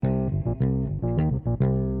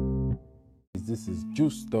This is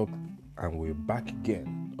Juiced Up, and we're back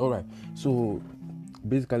again. All right. So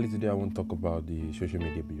basically, today I want to talk about the social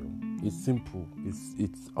media bill. It's simple.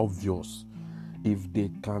 It's obvious. If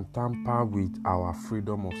they can tamper with our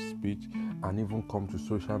freedom of speech and even come to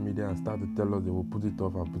social media and start to tell us they will put it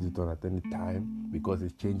off and put it on at any time because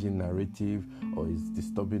it's changing narrative or it's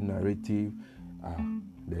disturbing narrative,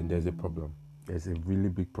 then there's a problem. There's a really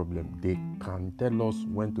big problem. They can tell us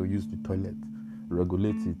when to use the toilet,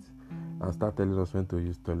 regulate it, and start telling us when to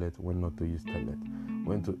use toilet, when not to use toilet,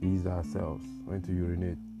 when to ease ourselves, when to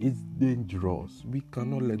urinate. It's dangerous. We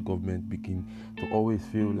cannot let government begin to always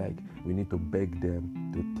feel like we need to beg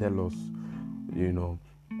them to tell us,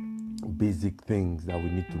 basic things that we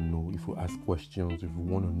need to know if we ask questions, if we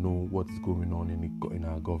want to know what is going on in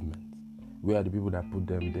our government. We are the people that put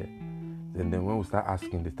them there. And then when we start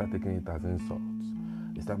asking, they start taking it as insults.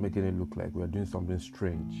 They start making it look like we are doing something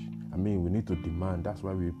strange. We need to demand. That's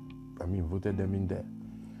why we voted them in there.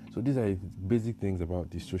 So these are basic things about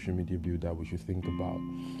the social media bill that we should think about.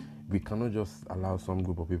 We cannot just allow some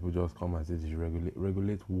group of people just come and say they should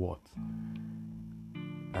regulate what?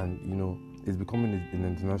 And, it's becoming an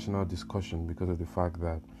international discussion because of the fact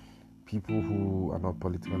that people who are not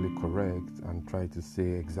politically correct and try to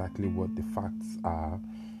say exactly what the facts are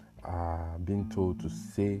being told to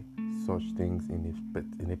say such things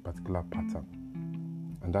in a particular pattern.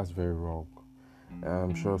 And that's very wrong.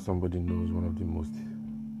 I'm sure somebody knows one of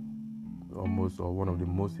the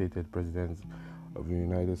most hated presidents of the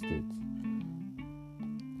United States.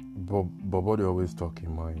 But they always talk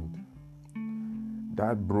in mind.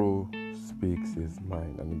 That bro speaks his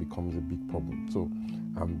mind and it becomes a big problem. So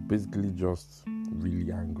I'm basically just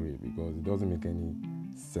really angry because it doesn't make any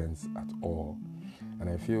sense at all. And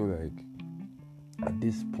I feel like at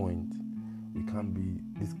this point we can't be.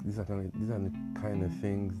 These are the kind of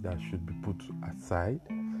things that should be put aside,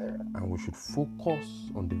 and we should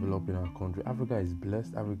focus on developing our country. Africa is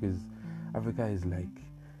blessed. Africa is like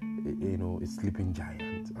a sleeping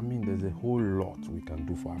giant. There's a whole lot we can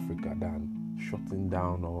do for Africa than shutting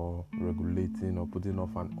down or regulating or putting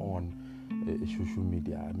off and on social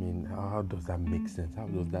media. How does that make sense? How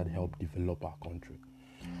does that help develop our country?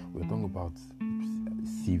 We're talking about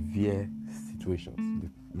severe situations.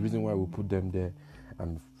 The reason why we put them there,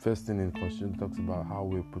 and first thing in the Constitution talks about how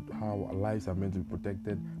lives are meant to be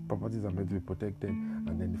protected, properties are meant to be protected,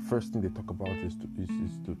 and then the first thing they talk about is to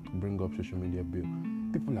bring up social media bill.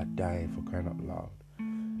 People are dying, for crying out loud.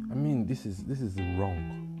 This is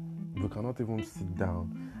wrong. We cannot even sit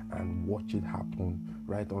down and watch it happen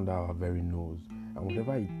right under our very nose. And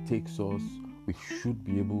whatever it takes us, we should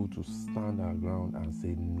be able to stand our ground and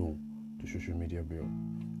say no to social media bill.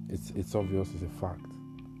 It's obvious, it's a fact.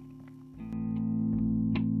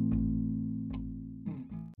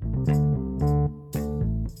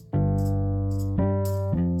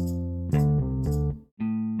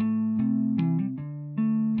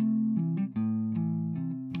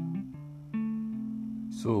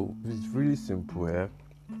 So it's really simple.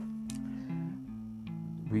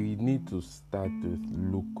 We need to start to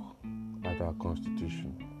look at our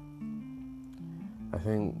constitution. I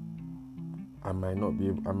think I might not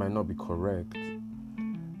be correct,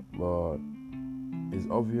 but it's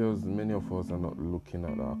obvious many of us are not looking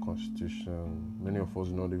at our constitution. Many of us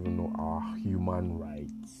don't even know our human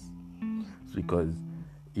rights. Because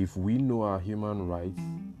if we know our human rights,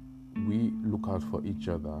 we look out for each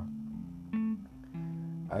other.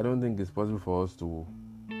 I don't think it's possible for us to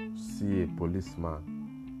see a policeman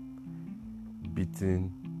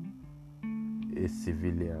beating a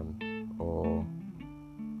civilian or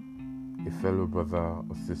a fellow brother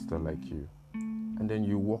or sister like you, and then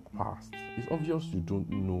you walk past. It's obvious you don't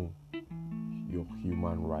know your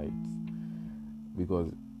human rights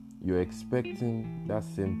because you're expecting that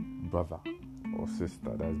same brother or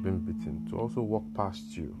sister that has been beaten to also walk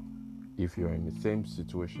past you if you're in the same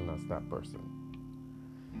situation as that person.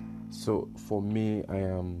 So for me, I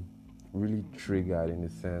am really triggered in the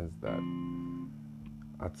sense that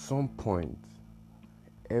at some point,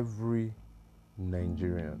 every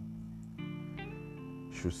Nigerian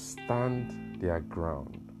should stand their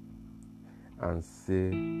ground and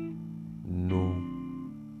say no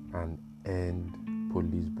and end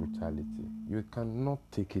police brutality. You cannot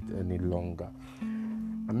take it any longer.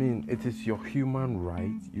 It is your human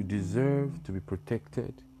right. You deserve to be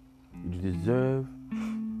protected. You deserve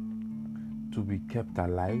to be kept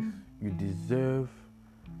alive. You deserve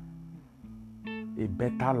a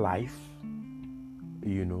better life.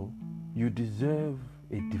 You deserve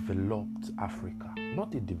a developed Africa,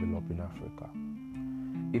 not a developing Africa.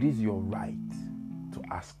 It is your right to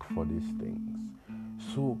ask for these things.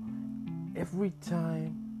 So every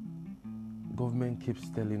time government keeps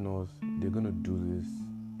telling us they're going to do this,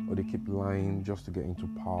 or they keep lying just to get into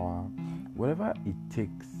power. Whatever it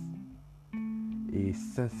takes, a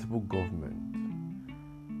sensible government,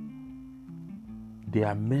 they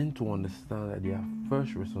are meant to understand that their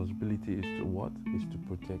first responsibility is to what? Is to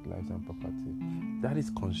protect lives and property. That is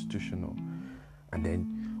constitutional. And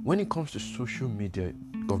then when it comes to social media,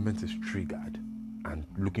 government is triggered and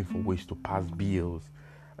looking for ways to pass bills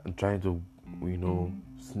and trying to,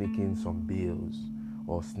 sneak in some bills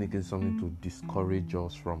or sneak in something to discourage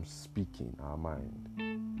us from speaking our mind.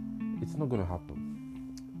 It's not going to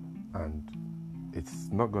happen. And it's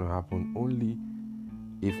not going to happen only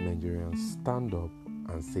if Nigerians stand up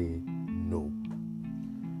and say no.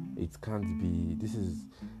 It can't be.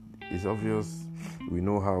 It's obvious. We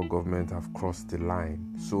know how government have crossed the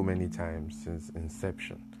line so many times since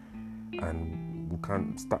inception, and we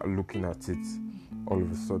can't start looking at it all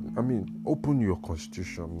of a sudden. Open your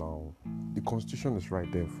constitution now. The constitution is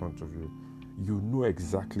right there in front of you. You know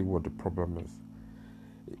exactly what the problem is.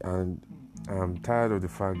 And I'm tired of the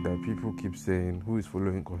fact that people keep saying, who is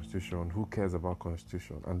following constitution? Who cares about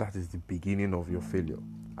constitution? And that is the beginning of your failure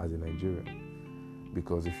as a Nigerian.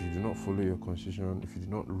 Because if you do not follow your constitution, if you do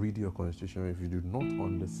not read your constitution, if you do not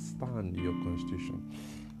understand your constitution,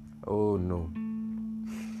 oh no,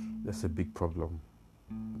 that's a big problem.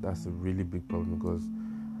 That's a really big problem because,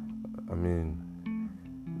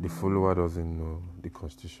 the follower doesn't know the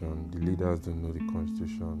constitution, the leaders don't know the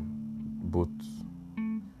constitution, both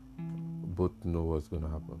know what's going to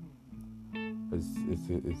happen.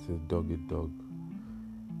 It's a dog eat dog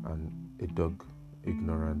and a dog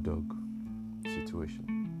ignorant dog situation.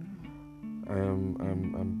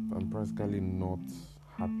 I'm practically not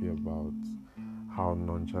happy about how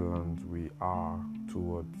nonchalant we are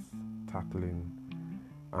towards tackling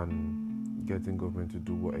and getting government to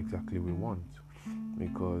do what exactly we want,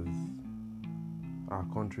 because our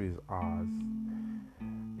country is ours.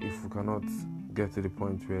 If we cannot get to the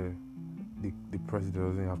point where the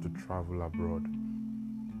president doesn't have to travel abroad,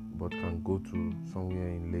 but can go to somewhere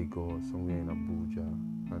in Lagos, somewhere in Abuja,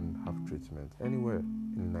 and have treatment anywhere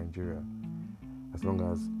in Nigeria, as long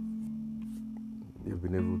as they've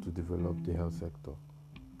been able to develop the health sector.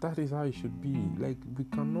 That is how it should be. Like, we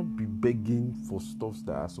cannot be begging for stuff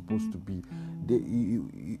that are supposed to be.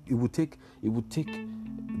 It would take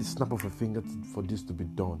the snap of a finger for this to be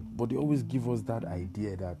done. But they always give us that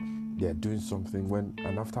idea that they are doing something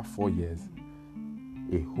and after 4 years,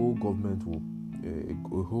 a whole government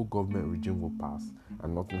regime will pass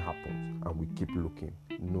and nothing happens, and we keep looking.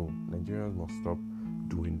 No, Nigerians must stop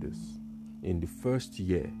doing this. In the first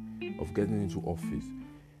year of getting into office,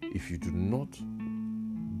 if you do not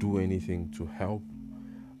do anything to help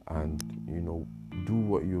and do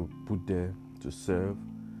what you put there to serve,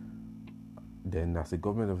 then as a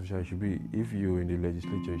government official, if you're in the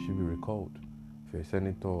legislature, you should be recalled. If you're a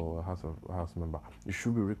senator or a house member, you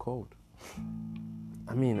should be recalled.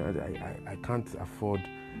 I can't afford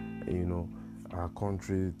our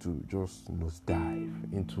country to just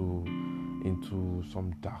nosedive into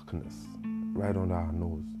some darkness right under our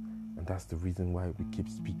nose. And that's the reason why we keep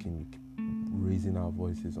speaking, we keep raising our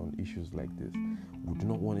voices on issues like this. We do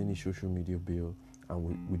not want any social media bill, and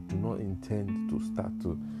we do not intend to start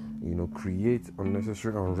to create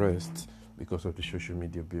unnecessary unrest because of the social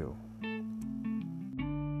media bill.